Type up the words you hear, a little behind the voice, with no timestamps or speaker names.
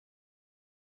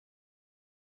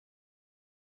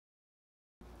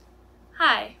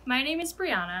Hi, my name is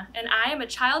Briana, and I am a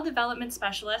Child Development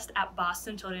Specialist at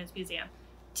Boston Children's Museum.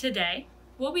 Today,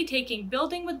 we'll be taking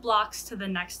building with blocks to the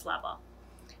next level.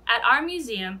 At our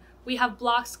museum, we have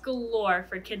blocks galore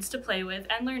for kids to play with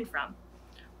and learn from.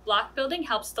 Block building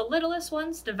helps the littlest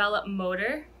ones develop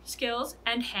motor skills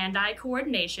and hand-eye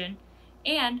coordination,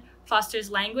 and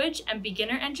fosters language and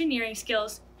beginner engineering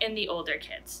skills in the older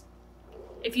kids.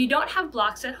 If you don't have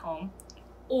blocks at home,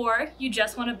 or you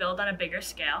just want to build on a bigger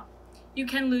scale, you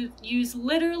can use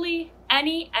literally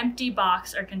any empty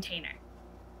box or container.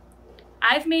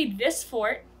 I've made this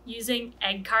fort using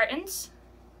egg cartons,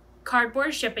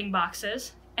 cardboard shipping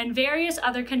boxes, and various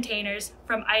other containers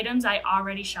from items I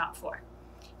already shop for.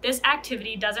 This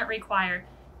activity doesn't require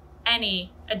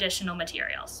any additional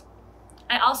materials.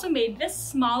 I also made this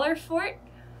smaller fort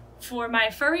for my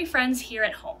furry friends here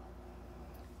at home.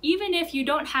 Even if you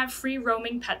don't have free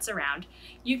roaming pets around,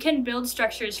 you can build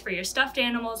structures for your stuffed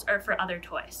animals or for other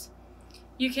toys.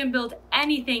 You can build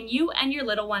anything you and your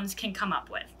little ones can come up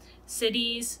with: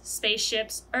 cities,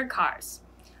 spaceships, or cars.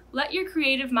 Let your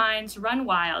creative minds run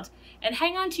wild and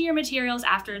hang on to your materials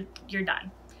after you're done.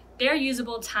 They're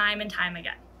usable time and time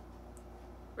again.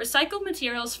 Recycled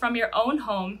materials from your own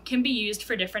home can be used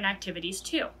for different activities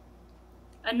too.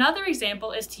 Another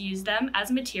example is to use them as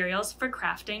materials for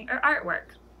crafting or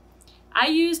artwork. I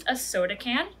used a soda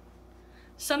can,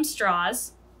 some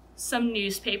straws, some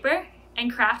newspaper,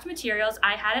 and craft materials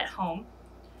I had at home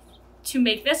to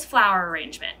make this flower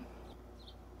arrangement.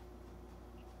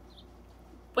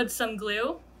 With some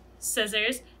glue,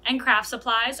 scissors, and craft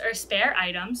supplies or spare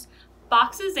items,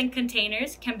 boxes and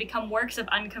containers can become works of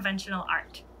unconventional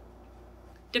art.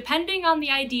 Depending on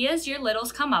the ideas your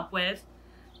littles come up with,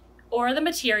 or the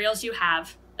materials you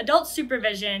have, adult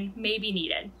supervision may be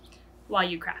needed while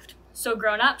you craft. So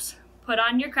grown-ups, put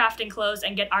on your crafting clothes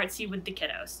and get artsy with the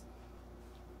kiddos.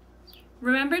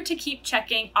 Remember to keep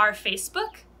checking our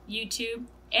Facebook, YouTube,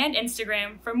 and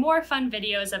Instagram for more fun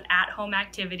videos of at-home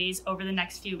activities over the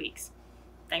next few weeks.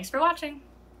 Thanks for watching.